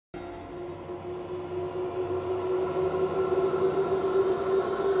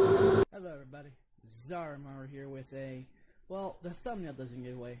with well, the thumbnail doesn't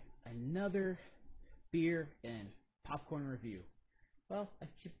give away, another beer and popcorn review. Well, a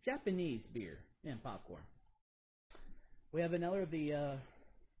Japanese beer and popcorn. We have another of the,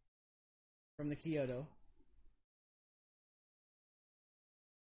 from the Kyoto.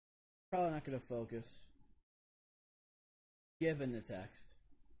 Probably not going to focus, given the text.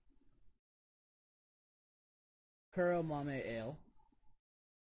 Kuromame Ale.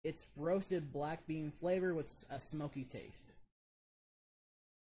 It's roasted black bean flavor with a smoky taste.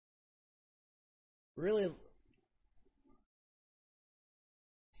 Really,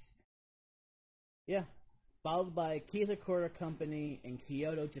 yeah. Followed by Kizakura Company in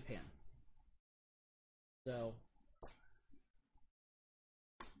Kyoto, Japan. So,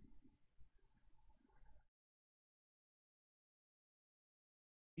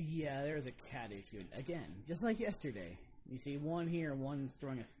 yeah, there's a cat issue. Again, just like yesterday. You see one here and one's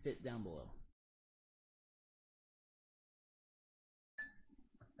throwing a fit down below.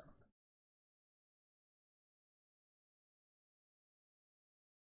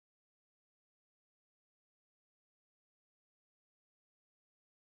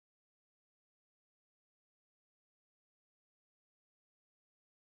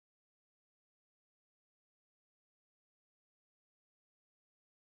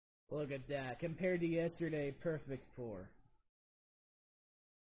 Look at that. Compared to yesterday, perfect pour.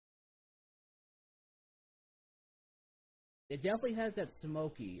 It definitely has that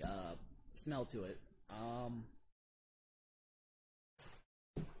smoky smell to it.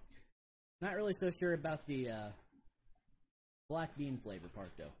 Not really so sure about the black bean flavor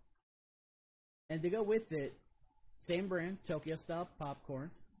part though. And to go with it, same brand, Tokyo style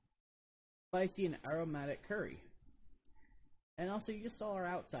popcorn, spicy and aromatic curry. And also, you just saw our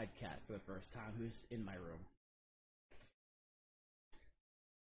outside cat for the first time, who's in my room.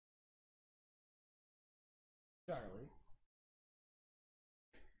 Charlie.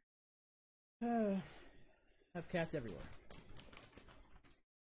 Have cats everywhere.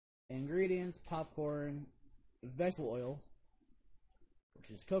 Ingredients: popcorn, vegetable oil, which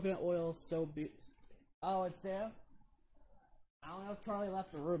is coconut oil, Oh, it's Sam? I don't know if Charlie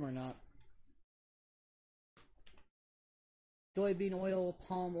left the room or not. Soybean oil,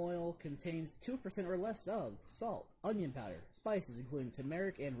 palm oil contains 2% or less of salt, onion powder, spices including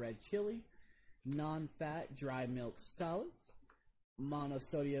turmeric and red chili, non-fat dry milk solids,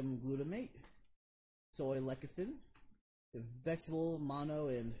 monosodium glutamate, soy lecithin, vegetable mono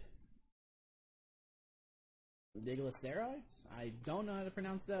and diglycerides. I don't know how to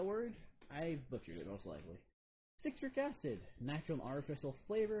pronounce that word. I butchered it most likely. Citric acid, natural and artificial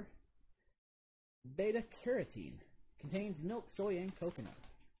flavor, beta carotene. Contains milk, soy, and coconut.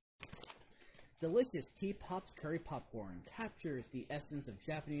 Delicious T-Pops curry popcorn captures the essence of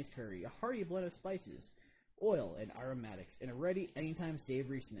Japanese curry, a hearty blend of spices, oil, and aromatics in a ready anytime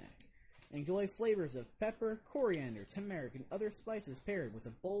savory snack. Enjoy flavors of pepper, coriander, turmeric, and other spices paired with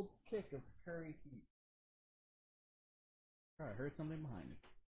a bold kick of curry heat. Oh, I heard something behind me.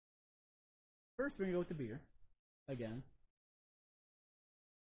 First, we're gonna go with the beer. Again.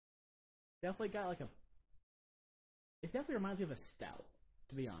 Definitely got like a... It definitely reminds me of a stout,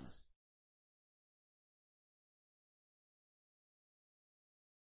 to be honest.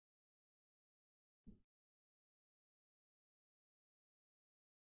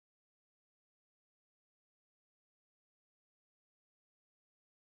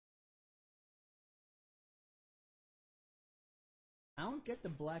 I don't get the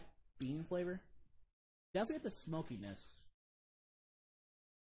black bean flavor. Definitely get the smokiness.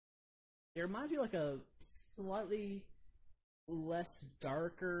 It reminds me of like a slightly less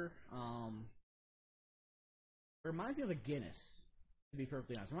darker, it reminds me of a Guinness, to be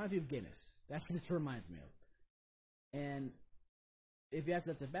perfectly honest. It reminds me of Guinness. That's what it reminds me of. And if yes,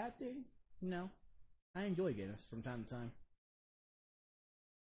 that's a bad thing, no. I enjoy Guinness from time to time.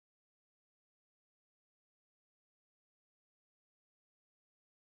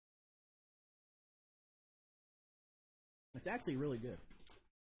 It's actually really good.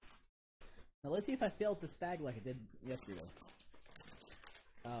 Now let's see if I failed this bag like I did yesterday.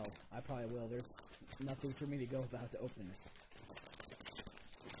 Oh, I probably will. There's nothing for me to go about to open this.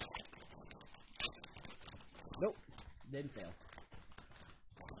 Nope. Didn't fail.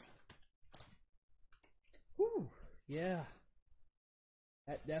 Whew. Yeah.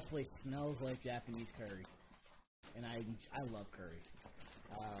 That definitely smells like Japanese curry. And I love curry.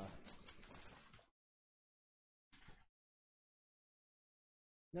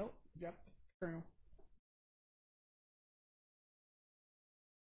 Nope. Drop the kernel.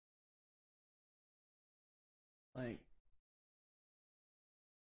 Like,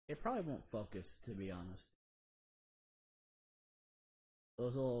 it probably won't focus, to be honest.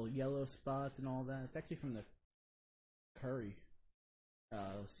 Those little yellow spots and all that. It's actually from the curry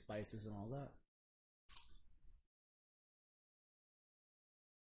spices and all that.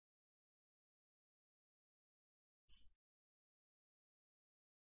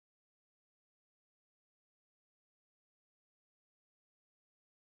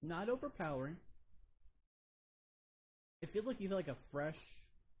 Not overpowering. It feels like you have like a fresh,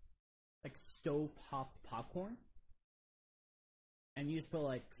 like stove popped popcorn, and you just put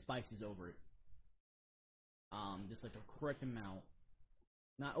like spices over it. Just like the correct amount.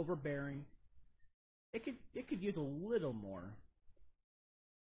 Not overbearing. It could use a little more,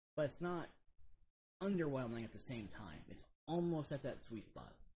 but it's not underwhelming at the same time. It's almost at that sweet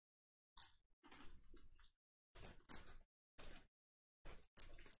spot.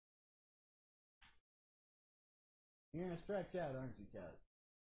 You're gonna stretch out, aren't you, Cat?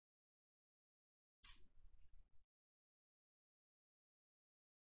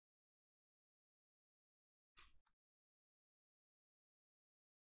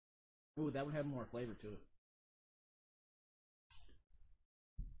 Ooh, that would have more flavor to it.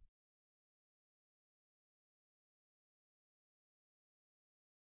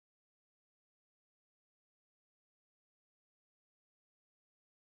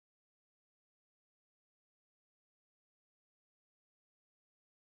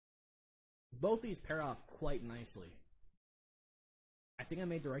 Both these pair off quite nicely. I think I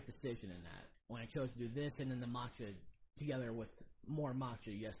made the right decision in that when I chose to do this and then the matcha together with more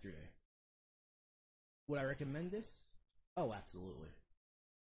matcha yesterday. Would I recommend this? Oh, absolutely.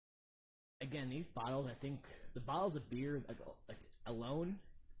 Again, these bottles, I think the bottles of beer like alone,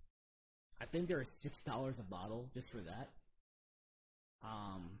 I think they're $6 a bottle just for that.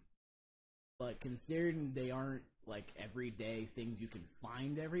 But considering they aren't like everyday things you can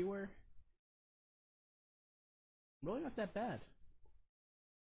find everywhere, really not that bad.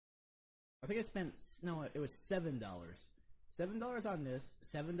 I think I spent no, it was $7. $7 on this,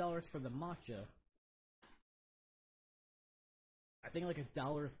 $7 for the matcha. I think like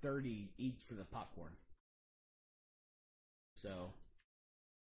 $1.30 each for the popcorn. So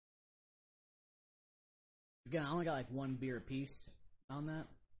again, I only got like one beer a piece on that.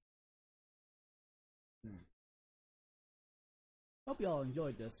 Hope you all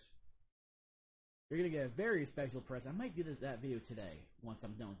enjoyed this. You're gonna get a very special present. I might do that video today once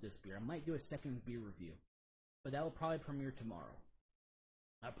I'm done with this beer. I might do a second beer review, but that will probably premiere tomorrow.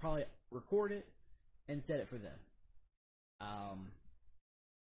 I'll probably record it and set it for then.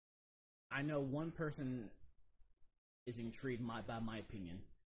 I know one person is intrigued by my opinion.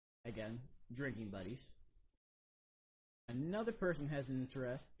 Again, drinking buddies. Another person has an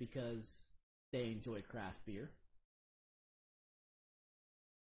interest because they enjoy craft beer.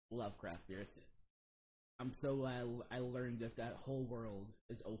 Love craft beer. I'm so glad I learned that whole world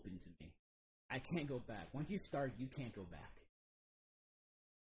is open to me. I can't go back. Once you start, you can't go back.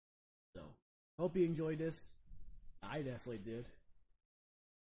 So, hope you enjoyed this. I definitely did.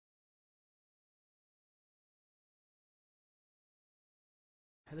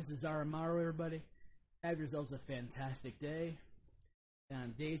 This is Zaramaru, everybody. Have yourselves a fantastic day. And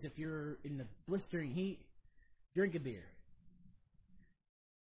on days if you're in the blistering heat, drink a beer.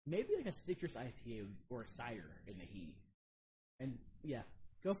 Maybe like a citrus IPA or a cider in the heat. And yeah,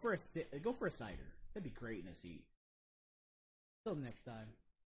 go for a cider. That'd be great in this heat. Till next time.